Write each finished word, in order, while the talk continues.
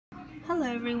Hello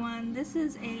everyone, this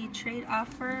is a trade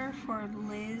offer for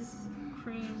Liz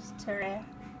Cruz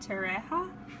Tereja.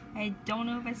 I don't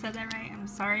know if I said that right, I'm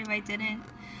sorry if I didn't.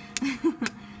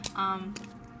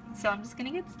 So I'm just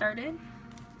gonna get started.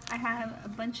 I have a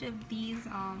bunch of these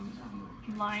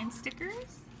line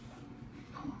stickers,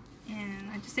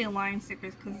 and I just say line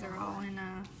stickers because they're all in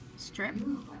a strip.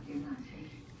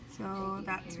 So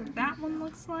that's what that one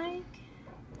looks like.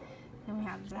 Then we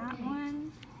have that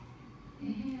one.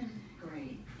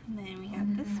 And then we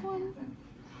have this one.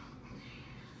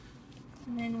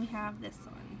 And then we have this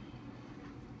one.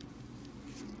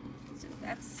 So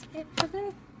that's it for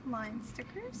the line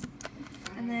stickers.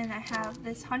 And then I have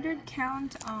this 100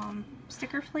 count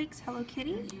sticker flakes Hello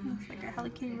Kitty. It's like a Hello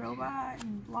Kitty robot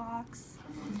and blocks.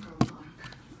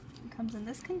 It comes in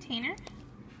this container.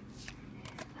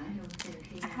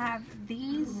 I have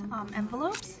these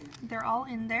envelopes. They're all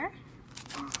in there.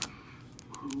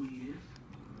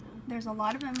 There's a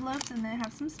lot of envelopes, and then I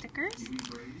have some stickers.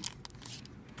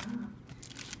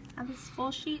 I have this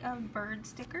full sheet of bird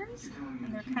stickers,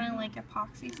 and they're kind of like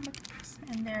epoxy stickers,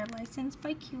 and they're licensed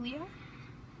by Culia.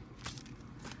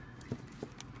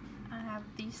 I have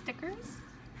these stickers,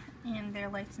 and they're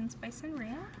licensed by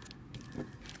Tereja.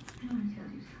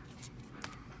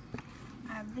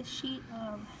 I have this sheet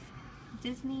of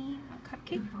Disney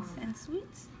cupcakes and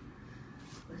sweets.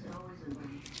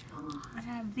 I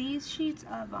have these sheets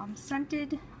of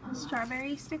scented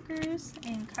strawberry stickers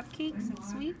and cupcakes and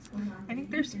sweets. I think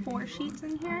there's 4 sheets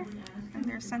in here, and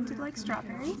they're scented like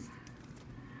strawberries.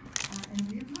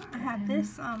 I have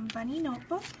this bunny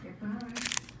notebook.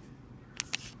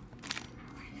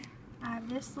 I have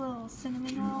this little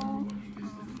cinnamon roll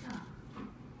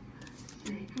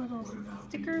little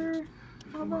sticker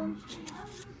album.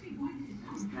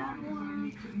 There's that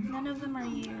one. None of them are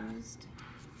used.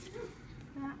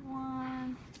 That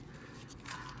one.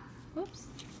 Whoops.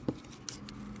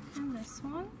 And this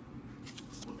one.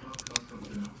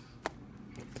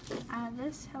 I have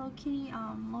this Hello Kitty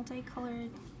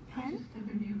multicolored pen.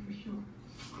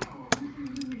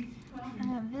 I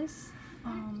have this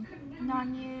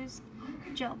non-used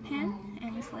gel pen,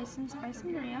 and it's licensed by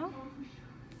Tereja.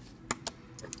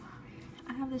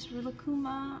 I have this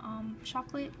Rilakkuma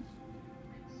chocolate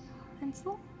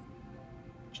pencil,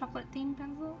 chocolate themed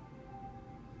pencil.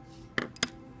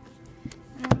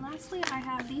 And then lastly, I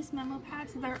have these memo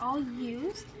pads. They're all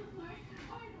used.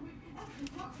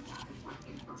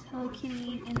 It's Hello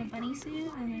Kitty in a bunny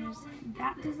suit, and there's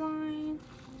that design,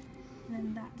 and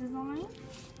then that design,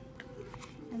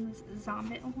 and this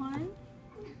Zombit one,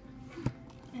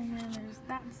 and then there's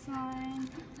that design,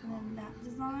 and then that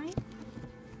design.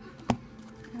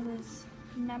 I have this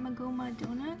Mamagoma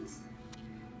donuts,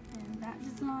 and that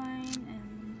design,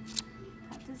 and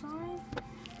that design.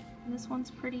 And this one's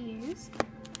pretty used.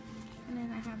 And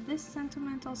then I have this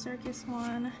Sentimental Circus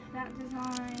one, that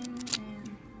design,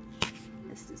 and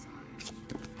this design.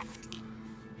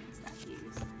 It's that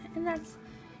used. And that's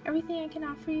everything I can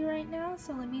offer you right now,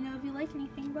 so let me know if you like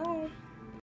anything. Bye!